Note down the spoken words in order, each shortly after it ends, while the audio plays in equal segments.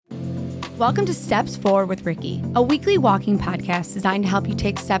Welcome to Steps Forward with Ricky, a weekly walking podcast designed to help you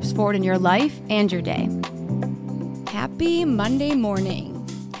take steps forward in your life and your day. Happy Monday morning.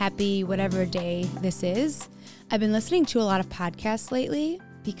 Happy whatever day this is. I've been listening to a lot of podcasts lately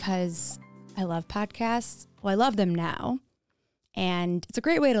because I love podcasts. Well, I love them now. And it's a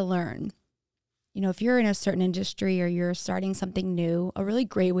great way to learn. You know, if you're in a certain industry or you're starting something new, a really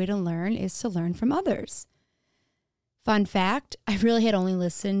great way to learn is to learn from others. Fun fact, I really had only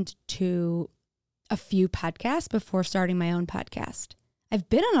listened to a few podcasts before starting my own podcast. I've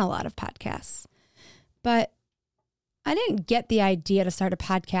been on a lot of podcasts, but I didn't get the idea to start a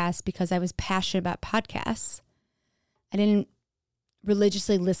podcast because I was passionate about podcasts. I didn't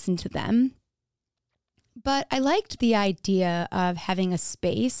religiously listen to them, but I liked the idea of having a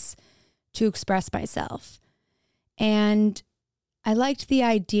space to express myself. And I liked the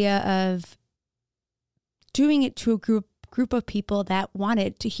idea of doing it to a group of people that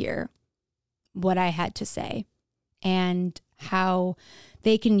wanted to hear what I had to say and how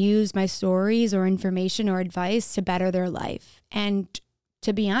they can use my stories or information or advice to better their life. And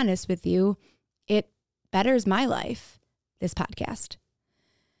to be honest with you, it betters my life, this podcast.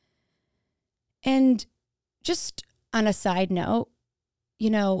 And just on a side note, you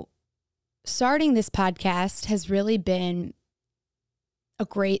know, starting this podcast has really been a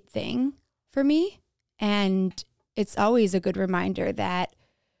great thing for me. And it's always a good reminder that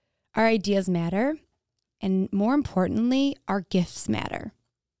our ideas matter. And more importantly, our gifts matter.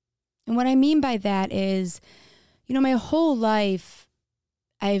 And what I mean by that is, you know, my whole life,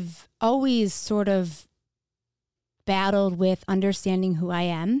 I've always sort of battled with understanding who I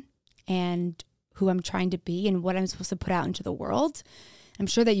am and who I'm trying to be and what I'm supposed to put out into the world. I'm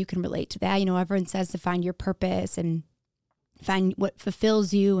sure that you can relate to that. You know, everyone says to find your purpose and find what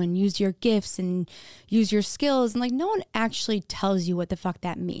fulfills you and use your gifts and use your skills. And like, no one actually tells you what the fuck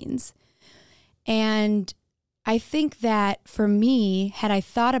that means. And I think that for me, had I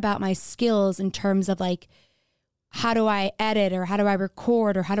thought about my skills in terms of like, how do I edit or how do I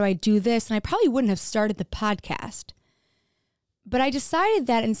record or how do I do this? And I probably wouldn't have started the podcast. But I decided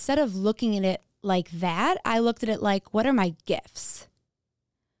that instead of looking at it like that, I looked at it like, what are my gifts?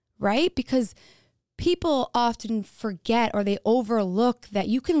 Right? Because people often forget or they overlook that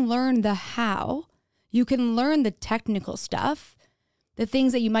you can learn the how, you can learn the technical stuff, the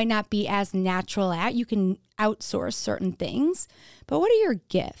things that you might not be as natural at. You can outsource certain things, but what are your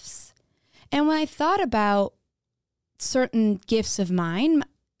gifts? And when I thought about certain gifts of mine,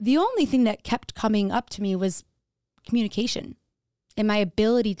 the only thing that kept coming up to me was communication and my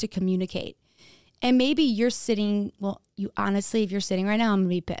ability to communicate. And maybe you're sitting, well, you honestly, if you're sitting right now, I'm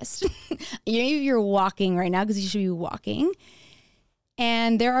going to be pissed. Maybe you're walking right now because you should be walking.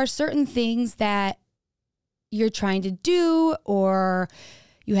 And there are certain things that you're trying to do, or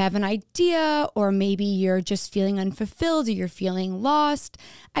you have an idea, or maybe you're just feeling unfulfilled or you're feeling lost.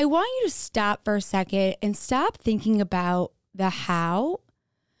 I want you to stop for a second and stop thinking about the how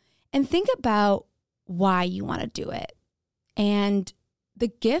and think about why you want to do it. And the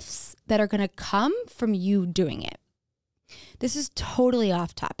gifts that are going to come from you doing it. This is totally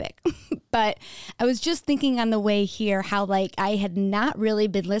off topic, but I was just thinking on the way here how like I had not really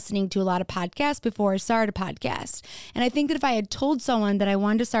been listening to a lot of podcasts before I started a podcast. And I think that if I had told someone that I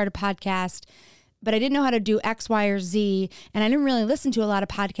wanted to start a podcast, but I didn't know how to do X, Y, or Z, and I didn't really listen to a lot of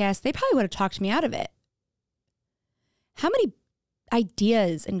podcasts, they probably would have talked me out of it. How many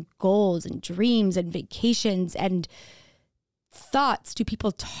ideas and goals and dreams and vacations and thoughts do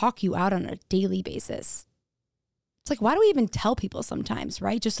people talk you out on a daily basis? It's like, why do we even tell people sometimes,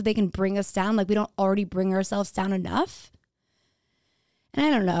 right? Just so they can bring us down, like we don't already bring ourselves down enough. And I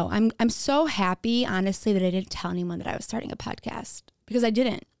don't know. I'm so happy, honestly, that I didn't tell anyone that I was starting a podcast because I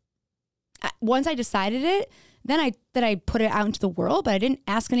didn't. Once I decided it, then I put it out into the world, but I didn't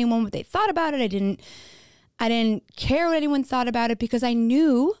ask anyone what they thought about it. I didn't care what anyone thought about it because I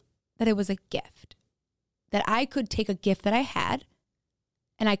knew that it was a gift, that I could take a gift that I had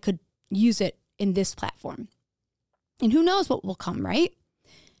and I could use it in this platform. And who knows what will come, right?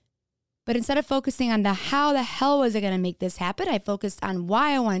 But instead of focusing on the how the hell was I going to make this happen, I focused on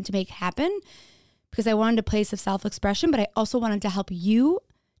why I wanted to make it happen because I wanted a place of self-expression, but I also wanted to help you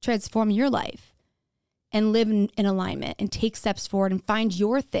transform your life and live in alignment and take steps forward and find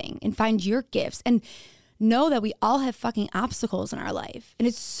your thing and find your gifts and know that we all have fucking obstacles in our life. And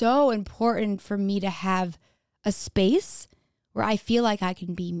it's so important for me to have a space where I feel like I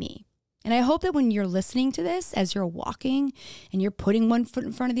can be me. And I hope that when you're listening to this, as you're walking and you're putting one foot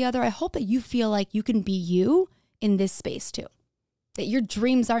in front of the other, I hope that you feel like you can be you in this space too. That your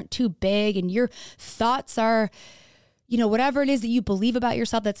dreams aren't too big and your thoughts are, whatever it is that you believe about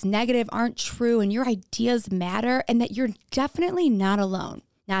yourself that's negative aren't true and your ideas matter, and that you're definitely not alone.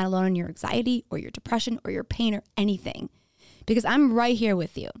 Not alone in your anxiety or your depression or your pain or anything, because I'm right here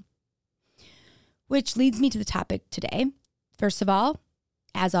with you. Which leads me to the topic today. First of all,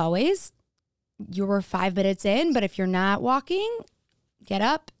 as always, you were 5 minutes in, but if you're not walking, get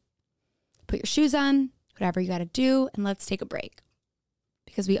up, put your shoes on, whatever you got to do, and let's take a break.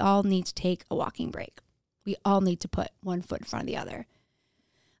 Because we all need to take a walking break. We all need to put one foot in front of the other.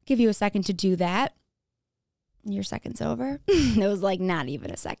 I'll give you a second to do that. Your second's over. It was like not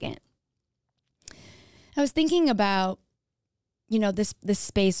even a second. I was thinking about, this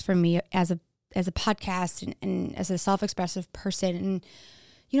space for me as a podcast and as a self-expressive person. And,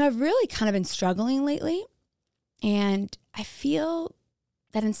 I've really kind of been struggling lately. And I feel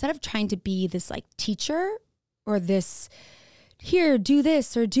that instead of trying to be this like teacher or this, here, do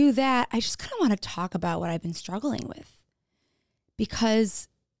this or do that, I just kind of want to talk about what I've been struggling with. Because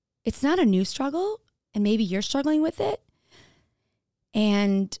it's not a new struggle. And maybe you're struggling with it.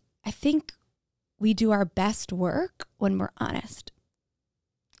 And I think we do our best work when we're honest.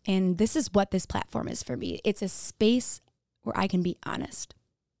 And this is what this platform is for me. It's a space where I can be honest.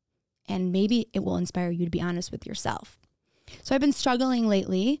 And maybe it will inspire you to be honest with yourself. So I've been struggling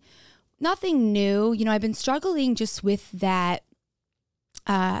lately. Nothing new. I've been struggling just with that.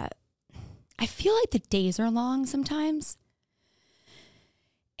 I feel like the days are long sometimes.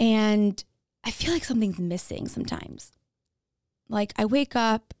 And I feel like something's missing sometimes. Like I wake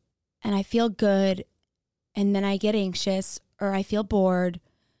up and I feel good, and then I get anxious or I feel bored,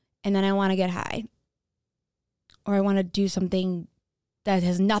 and then I want to get high. Or I want to do something that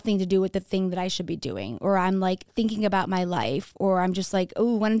has nothing to do with the thing that I should be doing. Or I'm like thinking about my life, or I'm just like,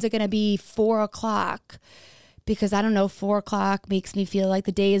 oh, when is it going to be 4:00? Because I don't know, 4:00 makes me feel like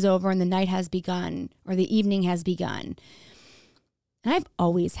the day is over and the night has begun, or the evening has begun. And I've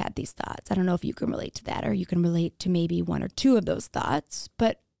always had these thoughts. I don't know if you can relate to that, or you can relate to maybe one or two of those thoughts.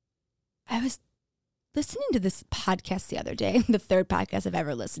 But I was listening to this podcast the other day, the third podcast I've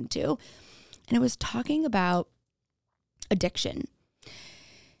ever listened to, and it was talking about addiction.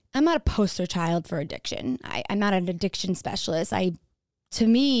 I'm not a poster child for addiction. I'm not an addiction specialist. To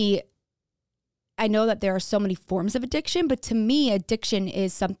me, I know that there are so many forms of addiction, but to me, addiction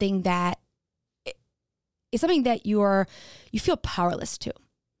is something that you feel powerless to,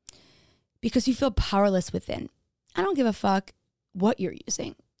 because you feel powerless within. I don't give a fuck what you're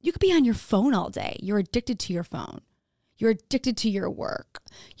using. You could be on your phone all day. You're addicted to your phone. You're addicted to your work.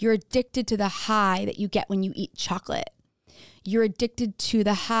 You're addicted to the high that you get when you eat chocolate. You're addicted to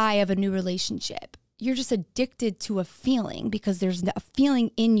the high of a new relationship. You're just addicted to a feeling because there's a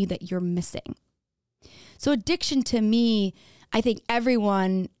feeling in you that you're missing. So addiction to me, I think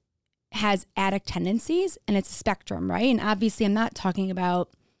everyone has addict tendencies, and it's a spectrum, right? And obviously I'm not talking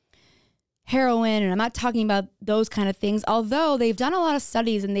about heroin, and I'm not talking about those kind of things, although they've done a lot of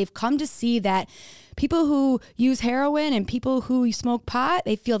studies and they've come to see that people who use heroin and people who smoke pot,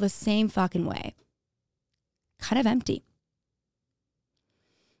 they feel the same fucking way. Kind of empty.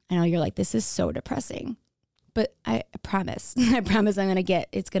 I know you're like, this is so depressing, but I promise,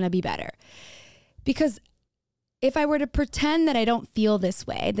 it's going to be better. Because if I were to pretend that I don't feel this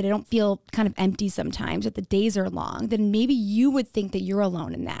way, that I don't feel kind of empty sometimes, that the days are long, then maybe you would think that you're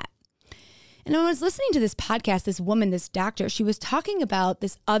alone in that. And when I was listening to this podcast, this woman, this doctor, she was talking about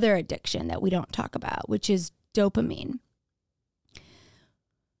this other addiction that we don't talk about, which is dopamine.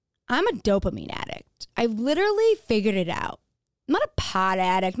 I'm a dopamine addict. I've literally figured it out. I'm not a pot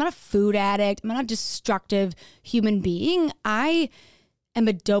addict. I'm not a food addict. I'm not a destructive human being. I am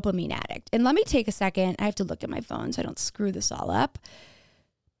a dopamine addict. And let me take a second. I have to look at my phone so I don't screw this all up.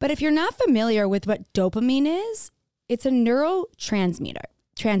 But if you're not familiar with what dopamine is, it's a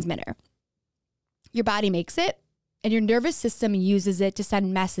neurotransmitter. Your body makes it, and your nervous system uses it to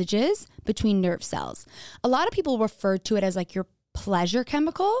send messages between nerve cells. A lot of people refer to it as like your pleasure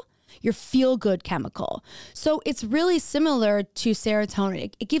chemical, your feel-good chemical. So it's really similar to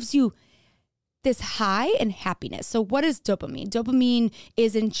serotonin. It gives you this high and happiness. So what is dopamine? Dopamine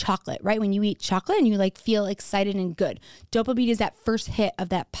is in chocolate, right? When you eat chocolate and you like feel excited and good. Dopamine is that first hit of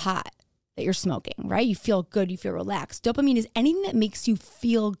that pot that you're smoking, right? You feel good, you feel relaxed. Dopamine is anything that makes you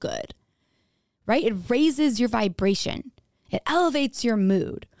feel good, right? It raises your vibration. It elevates your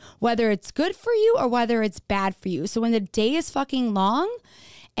mood, whether it's good for you or whether it's bad for you. So when the day is fucking long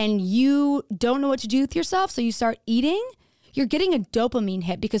and you don't know what to do with yourself, so you start eating, you're getting a dopamine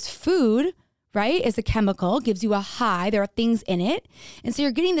hit because food, right, is a chemical, gives you a high. There are things in it. And so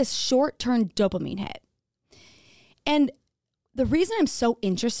you're getting this short-term dopamine hit. And the reason I'm so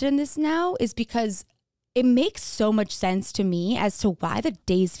interested in this now is because it makes so much sense to me as to why the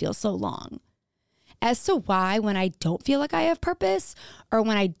days feel so long. As to why when I don't feel like I have purpose, or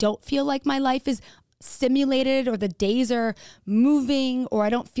when I don't feel like my life is stimulated, or the days are moving, or I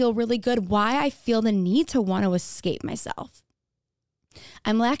don't feel really good, why I feel the need to want to escape myself.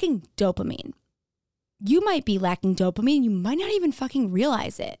 I'm lacking dopamine. You might be lacking dopamine. You might not even fucking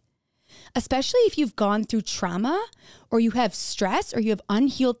realize it. Especially if you've gone through trauma, or you have stress, or you have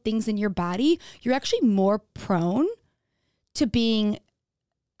unhealed things in your body, you're actually more prone to being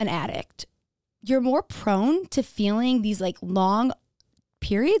an addict. You're more prone to feeling these like long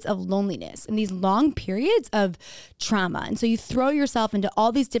periods of loneliness and these long periods of trauma. And so you throw yourself into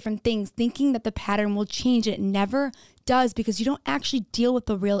all these different things thinking that the pattern will change, and it never does, because you don't actually deal with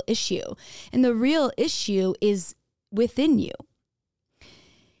the real issue. And the real issue is within you.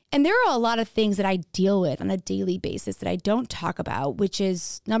 And there are a lot of things that I deal with on a daily basis that I don't talk about, which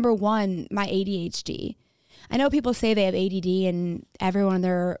is number one, my ADHD. I know people say they have ADD and everyone and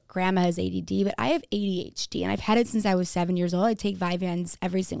their grandma has ADD, but I have ADHD and I've had it since I was 7 years old. I take Vyvanse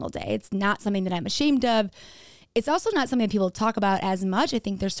every single day. It's not something that I'm ashamed of. It's also not something that people talk about as much. I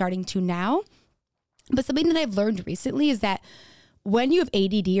think they're starting to now. But something that I've learned recently is that when you have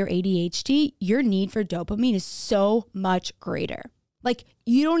ADD or ADHD, your need for dopamine is so much greater. Like,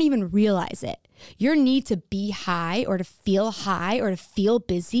 you don't even realize it. Your need to be high, or to feel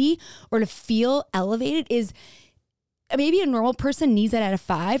busy, or to feel elevated is, maybe a normal person needs that at a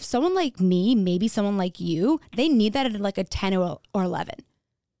 5. Someone like me, maybe someone like you, they need that at like a 10 or 11.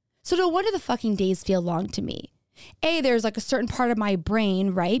 So no wonder the fucking days feel long to me. There's like a certain part of my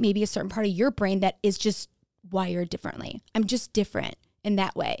brain, right? Maybe a certain part of your brain that is just wired differently. I'm just different in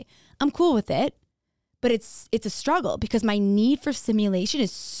that way. I'm cool with it. But it's a struggle because my need for stimulation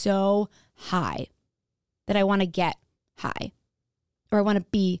is so high that I want to get high, or I want to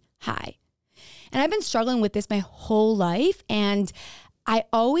be high. And I've been struggling with this my whole life. And I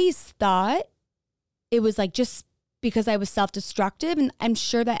always thought it was like just because I was self-destructive. And I'm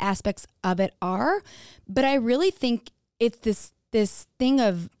sure that aspects of it are. But I really think it's this thing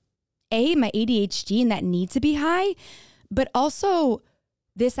of my ADHD and that need to be high, but also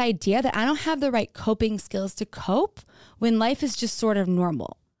this idea that I don't have the right coping skills to cope when life is just sort of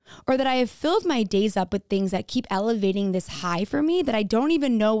normal, or that I have filled my days up with things that keep elevating this high for me that I don't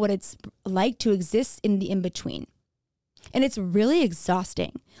even know what it's like to exist in the in-between. And it's really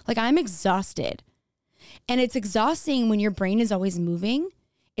exhausting. Like, I'm exhausted. And it's exhausting when your brain is always moving.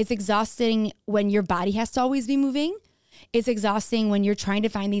 It's exhausting when your body has to always be moving. It's exhausting when you're trying to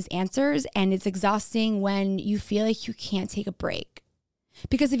find these answers. And it's exhausting when you feel like you can't take a break.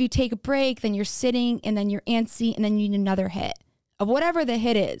 Because if you take a break, then you're sitting and then you're antsy and then you need another hit of whatever the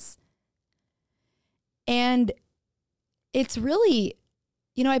hit is. And it's really,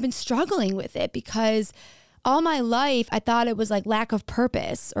 I've been struggling with it because all my life I thought it was like lack of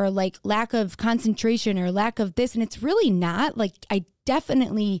purpose, or like lack of concentration, or lack of this. And it's really not. Like, I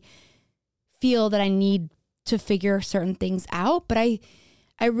definitely feel that I need to figure certain things out. But I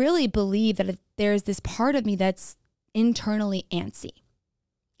really believe that there's this part of me that's internally antsy.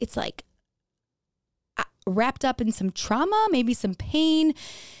 It's like wrapped up in some trauma, maybe some pain.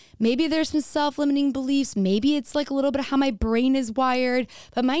 Maybe there's some self-limiting beliefs. Maybe it's like a little bit of how my brain is wired.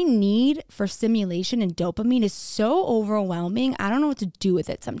 But my need for stimulation and dopamine is so overwhelming. I don't know what to do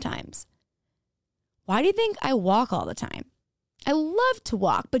with it sometimes. Why do you think I walk all the time? I love to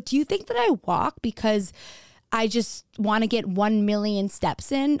walk, but do you think that I walk because I just want to get 1 million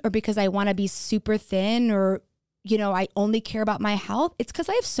steps in, or because I want to be super thin, or I only care about my health? It's because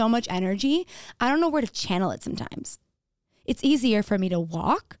I have so much energy. I don't know where to channel it sometimes. It's easier for me to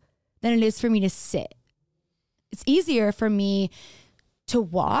walk than it is for me to sit. It's easier for me to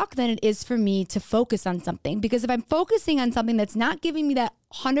walk than it is for me to focus on something. Because if I'm focusing on something that's not giving me that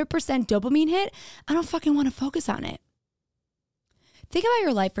 100% dopamine hit, I don't fucking want to focus on it. Think about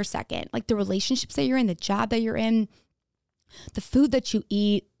your life for a second, like the relationships that you're in, the job that you're in, the food that you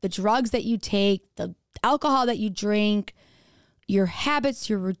eat, the drugs that you take, the alcohol that you drink, your habits,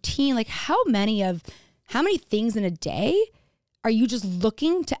 your routine. Like, how many things in a day are you just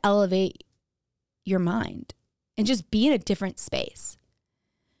looking to elevate your mind and just be in a different space?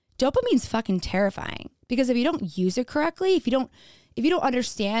 Dopamine's fucking terrifying, because if you don't use it correctly, if you don't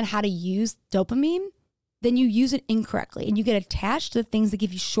understand how to use dopamine, then you use it incorrectly and you get attached to the things that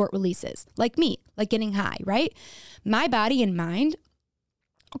give you short releases, like me, like getting high, right? My body and mind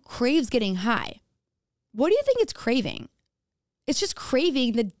craves getting high. What do you think it's craving? It's just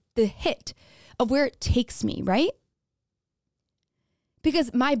craving the hit of where it takes me, right?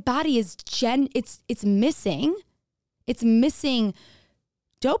 Because my body is it's missing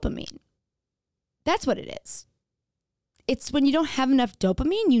dopamine. That's what it is. It's when you don't have enough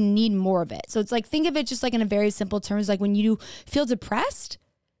dopamine, you need more of it. So it's like, think of it just like in a very simple terms, like when you feel depressed,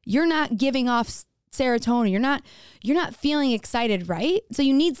 you're not giving off serotonin. You're not feeling excited, right? So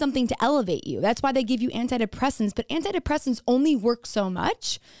you need something to elevate you. That's why they give you antidepressants, but antidepressants only work so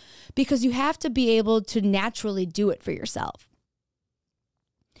much because you have to be able to naturally do it for yourself.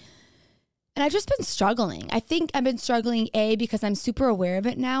 And I've just been struggling. I think I've been struggling, because I'm super aware of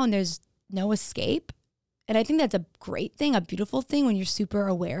it now and there's no escape. And I think that's a great thing, a beautiful thing when you're super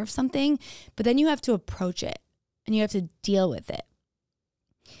aware of something, but then you have to approach it and you have to deal with it.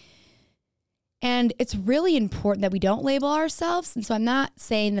 And it's really important that we don't label ourselves. And so I'm not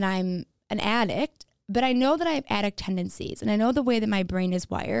saying that I'm an addict, but I know that I have addict tendencies. And I know the way that my brain is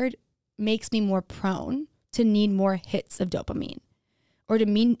wired makes me more prone to need more hits of dopamine or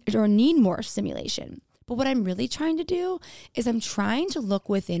need more stimulation. But what I'm really trying to do is I'm trying to look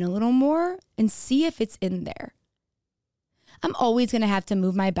within a little more and see if it's in there. I'm always going to have to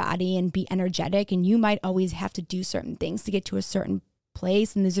move my body and be energetic. And you might always have to do certain things to get to a certain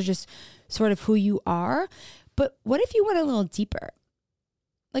place. And these are just sort of who you are. But what if you went a little deeper?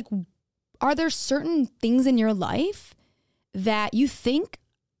 Like, are there certain things in your life that you think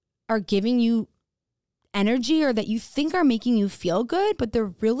are giving you energy or that you think are making you feel good, but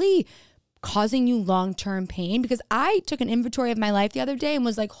they're really causing you long-term pain? Because I took an inventory of my life the other day and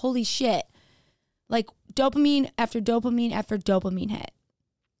was like, holy shit, like dopamine after dopamine after dopamine hit.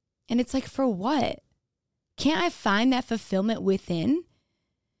 And it's like, for what? Can't I find that fulfillment within?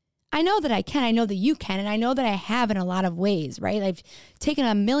 I know that I can. I know that you can. And I know that I have in a lot of ways, right? I've taken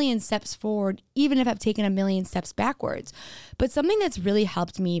a million steps forward, even if I've taken a million steps backwards. But something that's really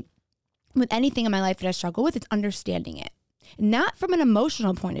helped me with anything in my life that I struggle with is understanding it. Not from an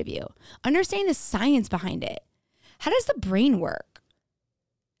emotional point of view. Understanding the science behind it. How does the brain work?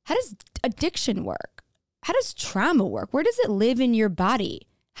 How does addiction work? How does trauma work? Where does it live in your body?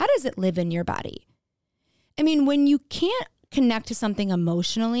 How does it live in your body? I mean, when you can't connect to something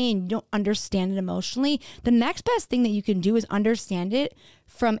emotionally and you don't understand it emotionally, the next best thing that you can do is understand it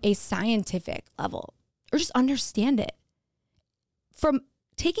from a scientific level, or just understand it. From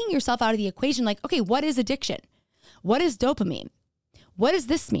taking yourself out of the equation, like, okay, what is addiction? What is dopamine? What does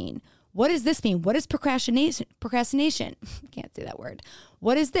this mean? What does this mean? What is procrastination? Can't say that word.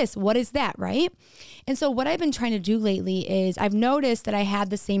 What is this? What is that, right? And so what I've been trying to do lately is I've noticed that I have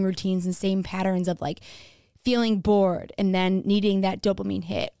the same routines and same patterns of like feeling bored and then needing that dopamine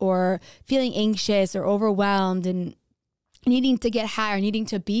hit, or feeling anxious or overwhelmed and needing to get high or needing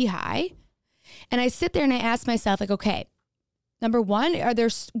to be high. And I sit there and I ask myself, like, okay, number one,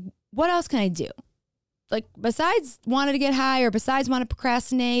 what else can I do? Like, besides wanting to get high, or besides want to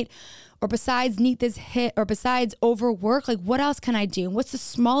procrastinate, or besides need this hit, or besides overwork, like, what else can I do? What's the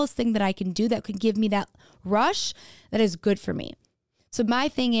smallest thing that I can do that could give me that rush that is good for me? So my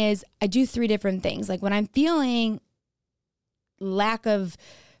thing is, I do 3 different things. Like, when I'm feeling lack of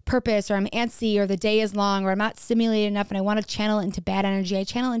purpose, or I'm antsy, or the day is long, or I'm not stimulated enough and I want to channel it into bad energy, I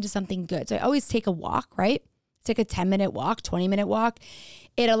channel it into something good. So I always take a walk, right? Take a 10-minute walk, 20-minute walk.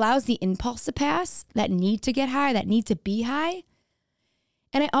 It allows the impulse to pass, that need to get high, that need to be high.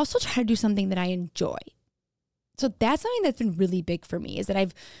 And I also try to do something that I enjoy. So that's something that's been really big for me, is that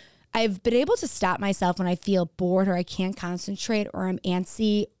I've been able to stop myself when I feel bored, or I can't concentrate, or I'm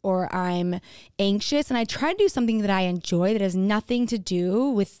antsy, or I'm anxious. And I try to do something that I enjoy that has nothing to do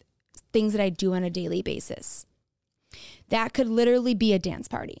with things that I do on a daily basis. That could literally be a dance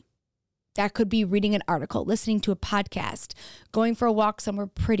party. That could be reading an article, listening to a podcast, going for a walk somewhere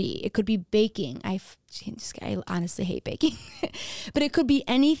pretty. It could be baking. I honestly hate baking. But it could be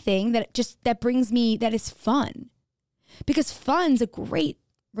anything that brings me, that is fun. Because fun's a great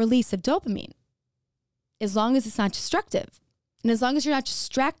release of dopamine, as long as it's not destructive. And as long as you're not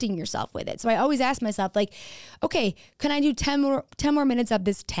distracting yourself with it. So I always ask myself, like, okay, can I do 10 more minutes of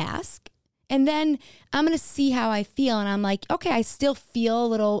this task? And then I'm going to see how I feel. And I'm like, okay, I still feel a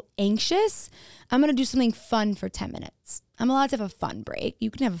little anxious. I'm going to do something fun for 10 minutes. I'm allowed to have a fun break.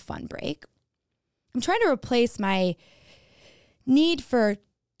 You can have a fun break. I'm trying to replace my need for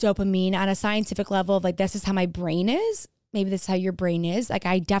dopamine on a scientific level of like, this is how my brain is. Maybe this is how your brain is. Like,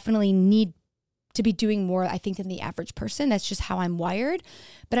 I definitely need to be doing more, I think, than the average person. That's just how I'm wired.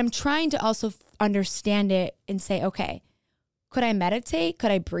 But I'm trying to also understand it and say, okay, could I meditate?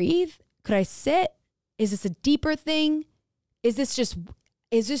 Could I breathe? Could I sit? Is this a deeper thing? Is this just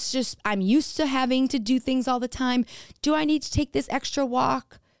I'm used to having to do things all the time? Do I need to take this extra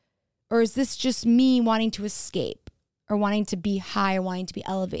walk? Or is this just me wanting to escape, or wanting to be high, or wanting to be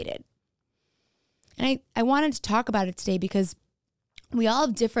elevated? And I wanted to talk about it today because we all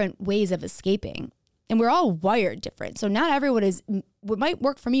have different ways of escaping, and we're all wired different. So not everyone is, what might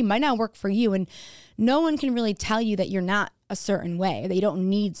work for me might not work for you. And no one can really tell you that you're not a certain way, that you don't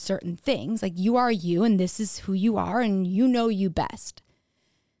need certain things. Like, you are you, and this is who you are, and you know you best.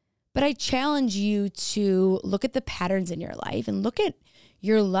 But I challenge you to look at the patterns in your life and look at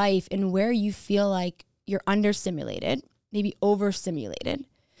your life and where you feel like you're understimulated, maybe overstimulated.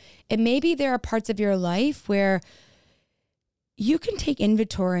 And maybe there are parts of your life where you can take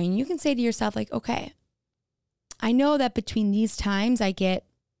inventory and you can say to yourself, like, okay, I know that between these times I get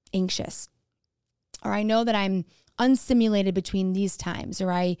anxious, or I know that I'm unstimulated between these times,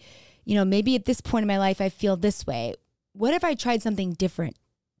 or maybe at this point in my life, I feel this way. What if I tried something different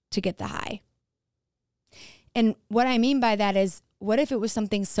to get the high? And what I mean by that is, what if it was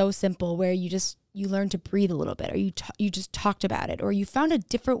something so simple where you learned to breathe a little bit, or you just talked about it, or you found a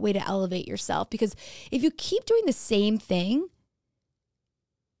different way to elevate yourself? Because if you keep doing the same thing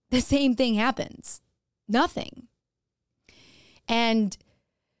happens. Nothing. And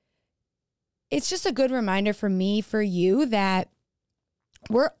it's just a good reminder for me, for you, that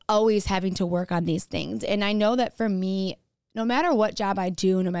we're always having to work on these things. And I know that for me, no matter what job I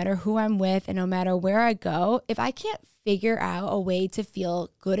do, no matter who I'm with, and no matter where I go, if I can't figure out a way to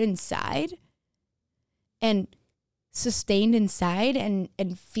feel good inside and sustained inside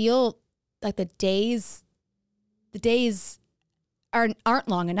and feel like the days aren't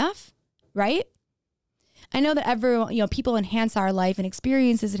long enough, right? I know that everyone, people enhance our life, and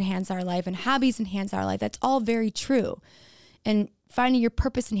experiences enhance our life, and hobbies enhance our life. That's all very true. And finding your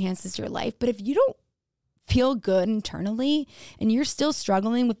purpose enhances your life. But if you don't feel good internally, and you're still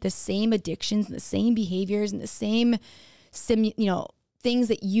struggling with the same addictions and the same behaviors and the same things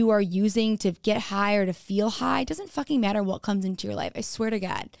that you are using to get high or to feel high, it doesn't fucking matter what comes into your life. I swear to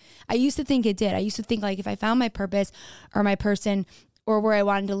God. I used to think it did. I used to think, like, if I found my purpose or my person or where I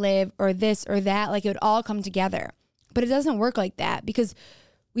wanted to live or this or that, like, it would all come together. But it doesn't work like that, because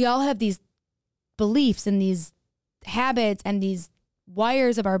we all have these beliefs and these habits and these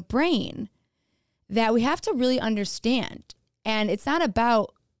wires of our brain that we have to really understand. And it's not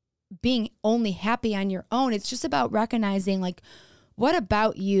about being only happy on your own. It's just about recognizing, like, what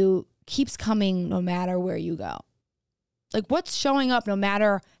about you keeps coming no matter where you go? Like, what's showing up no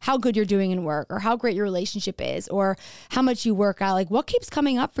matter how good you're doing in work, or how great your relationship is, or how much you work out? Like, what keeps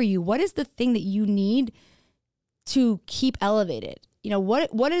coming up for you? What is the thing that you need to keep elevated?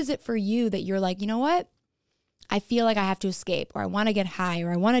 What is it for you that you're like, you know what? I feel like I have to escape, or I want to get high,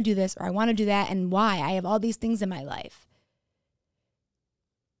 or I want to do this, or I want to do that. And why? I have all these things in my life.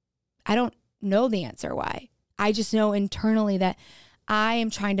 I don't know the answer why. I just know internally that I am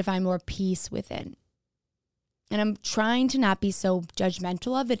trying to find more peace within. And I'm trying to not be so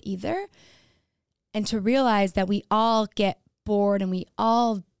judgmental of it either. And to realize that we all get bored, and we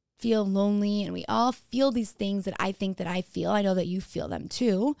all feel lonely, and we all feel these things that I think that I feel. I know that you feel them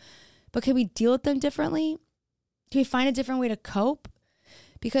too. But can we deal with them differently? Can we find a different way to cope?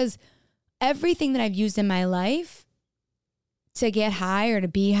 Because everything that I've used in my life to get high, or to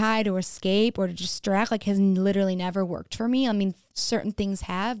be high, to escape, or to distract, like, has literally never worked for me. I mean, certain things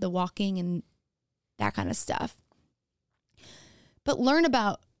have, the walking and that kind of stuff. But learn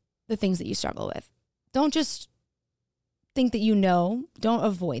about the things that you struggle with. Don't just think that don't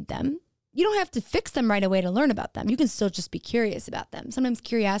avoid them. You don't have to fix them right away to learn about them. You can still just be curious about them. Sometimes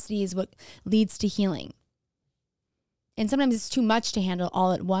curiosity is what leads to healing. And sometimes it's too much to handle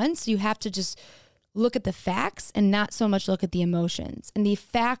all at once. You have to just look at the facts and not so much look at the emotions. And the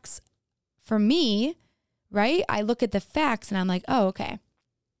facts, for me, right? I look at the facts and I'm like, oh, okay.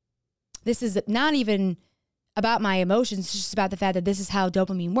 This is not even about my emotions. It's just about the fact that this is how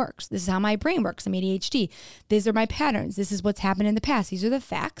dopamine works. This is how my brain works. I'm ADHD. These are my patterns. This is what's happened in the past. These are the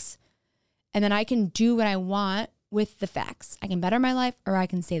facts. And then I can do what I want with the facts. I can better my life, or I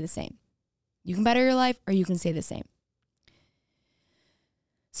can stay the same. You can better your life, or you can stay the same.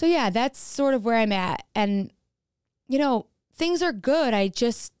 So yeah, that's sort of where I'm at. And, things are good. I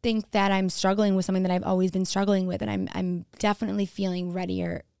just think that I'm struggling with something that I've always been struggling with. And I'm definitely feeling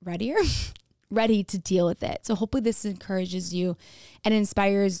ready to deal with it. So hopefully this encourages you and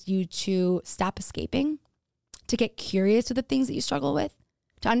inspires you to stop escaping, to get curious with the things that you struggle with,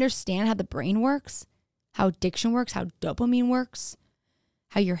 to understand how the brain works, how addiction works, how dopamine works,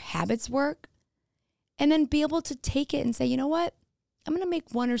 how your habits work, and then be able to take it and say, you know what? I'm going to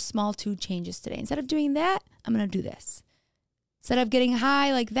make one or two changes today. Instead of doing that, I'm going to do this. Instead of getting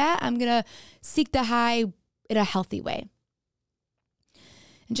high like that, I'm going to seek the high in a healthy way.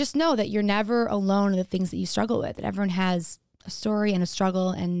 And just know that you're never alone in the things that you struggle with. And everyone has a story and a struggle.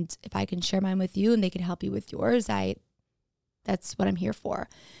 And if I can share mine with you and they can help you with yours, I That's what I'm here for.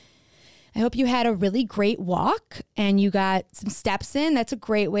 I hope you had a really great walk and you got some steps in. That's a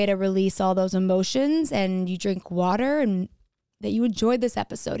great way to release all those emotions, and you drink water, and that you enjoyed this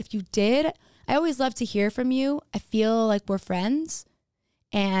episode. If you did, I always love to hear from you. I feel like we're friends,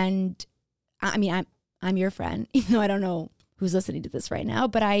 and I mean, I'm your friend, even though I don't know who's listening to this right now,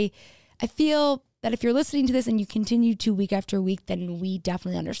 but I feel that if you're listening to this and you continue to week after week, then we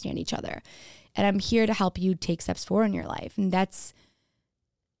definitely understand each other. And I'm here to help you take steps forward in your life. And that's,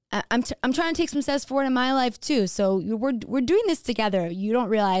 I'm trying to take some steps forward in my life too. So we're doing this together. You don't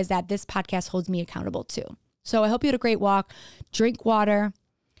realize that this podcast holds me accountable too. So I hope you had a great walk. Drink water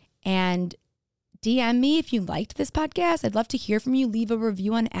and DM me if you liked this podcast. I'd love to hear from you. Leave a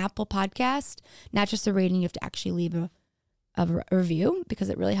review on Apple Podcast, not just a rating. You have to actually leave a review because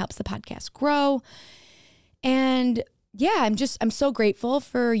it really helps the podcast grow. And yeah, I'm so grateful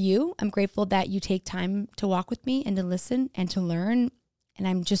for you. I'm grateful that you take time to walk with me and to listen and to learn. And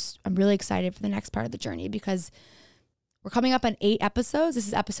I'm really excited for the next part of the journey because we're coming up on 8 episodes. This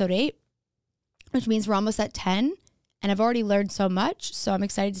is episode 8, which means we're almost at 10. And I've already learned so much. So I'm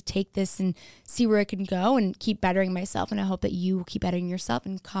excited to take this and see where it can go and keep bettering myself. And I hope that you keep bettering yourself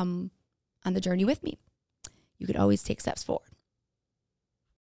and come on the journey with me. You could always take steps forward.